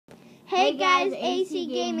Hey guys, AC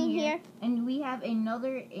Gaming here. And we have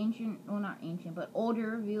another ancient, well not ancient, but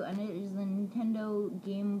older review, and it is the Nintendo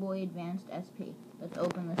Game Boy Advanced SP. Let's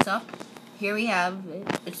open this up. Here we have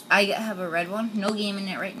it. I have a red one, no game in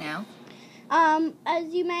it right now.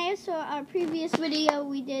 As you may have saw our previous video,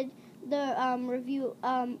 we did the review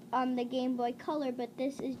on the Game Boy Color, but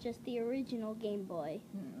this is just the original Game Boy.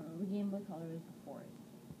 The Game Boy Color is before it.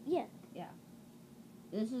 Yeah. Yeah.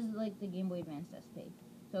 This is like the Game Boy Advanced SP.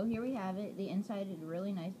 So here we have it. The inside is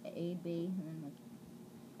really nice. A, B, and then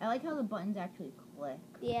I like how the buttons actually click.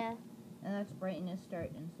 Yeah. And that's brightness,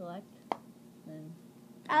 start, and select. Then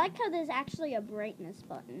I like how there's actually a brightness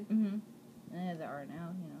button. And there are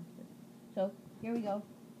now, you know. So here we go.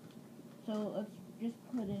 So let's just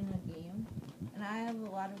put in a game. And I have a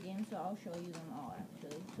lot of games, so I'll show you them all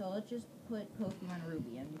actually. So let's just put Pokemon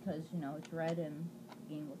Ruby in because, you know, it's red and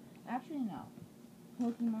Game Boy. Actually, no.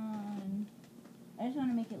 Pokemon. I just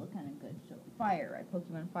want to make it look kind of good. So, Fire Red,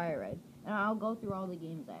 Pokemon Fire Red. And I'll go through all the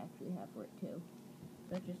games I actually have for it, too.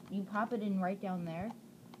 So just, you pop it in right down there,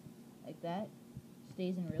 like that.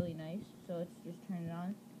 Stays in really nice. So let's just turn it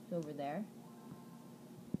on. It's over there.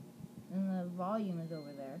 And the volume is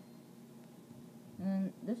over there. And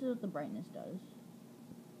then this is what the brightness does.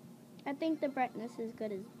 I think the brightness is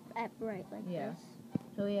good at bright like this.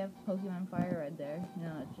 So we have Pokemon Fire Red there. You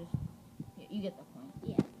know, it's just, you get the point.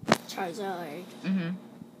 Yeah. Charizard. And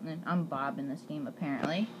then I'm Bob in this game,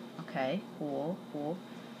 apparently. Okay, cool.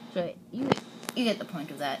 So you get the point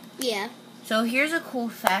of that. Yeah. So here's a cool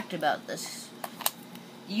fact about this.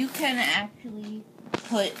 You can actually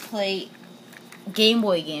play Game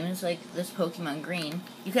Boy games like this Pokemon Green.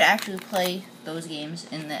 You could actually play those games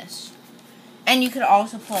in this. And you could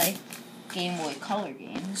also play Game Boy Color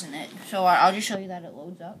games in it. So I'll just show you that it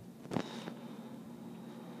loads up.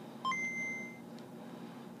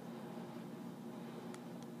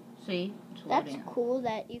 See? That's cool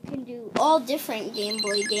that you can do all different Game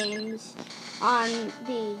Boy games on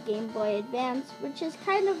the Game Boy Advance, which is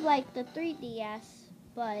kind of like the 3DS,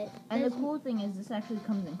 but... And the cool thing is this actually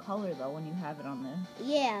comes in color, though, when you have it on the...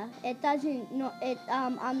 Yeah, it doesn't... No,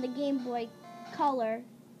 on the Game Boy Color,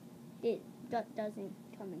 it doesn't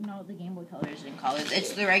come in... No, the Game Boy Color is in color.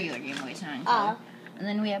 It's the regular Game Boy, it's not in color. And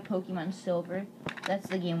then we have Pokemon Silver. That's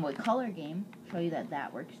the Game Boy Color game. Show you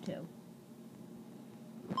that works, too.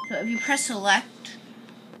 So if you press select,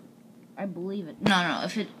 I believe it. No.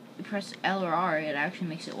 If you press L or R, it actually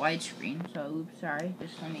makes it widescreen. So, oops, sorry.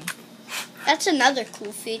 Just let me. That's another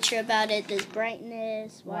cool feature about it. There's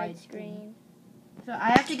brightness, widescreen. So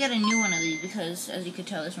I have to get a new one of these because, as you can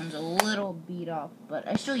tell, this one's a little beat up, but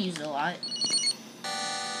I still use it a lot.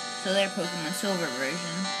 So their Pokemon Silver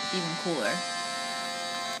version, it's even cooler.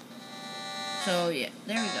 So yeah,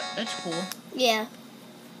 there we go. That's cool. Yeah.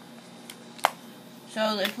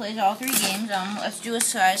 So it plays all three games. Let's do a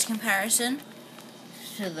size comparison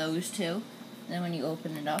to those two. Then when you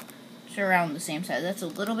open it up, it's around the same size. That's a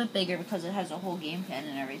little bit bigger because it has a whole gamepad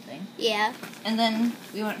and everything. Yeah. And then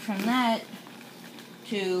we went from that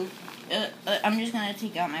to, I'm just going to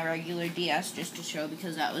take out my regular DS just to show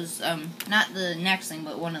because that was not the next thing,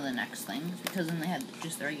 but one of the next things because then they had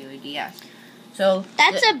just the regular DS. So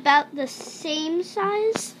that's about the same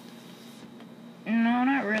size? No,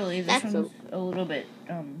 not really. This one's a little bit,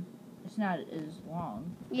 it's not as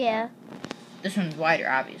long. Yeah. This one's wider,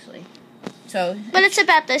 obviously. So. But it's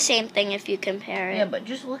about the same thing if you compare it. Yeah, but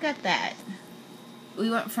just look at that. We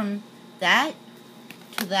went from that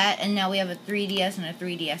to that, and now we have a 3DS and a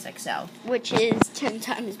 3DS XL. Which is 10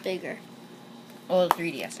 times bigger. Well,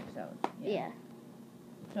 3DS XL. Yeah.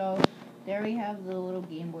 So, there we have the little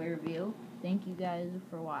Game Boy review. Thank you guys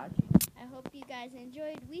for watching. I hope you guys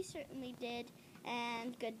enjoyed. We certainly did.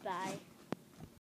 And goodbye.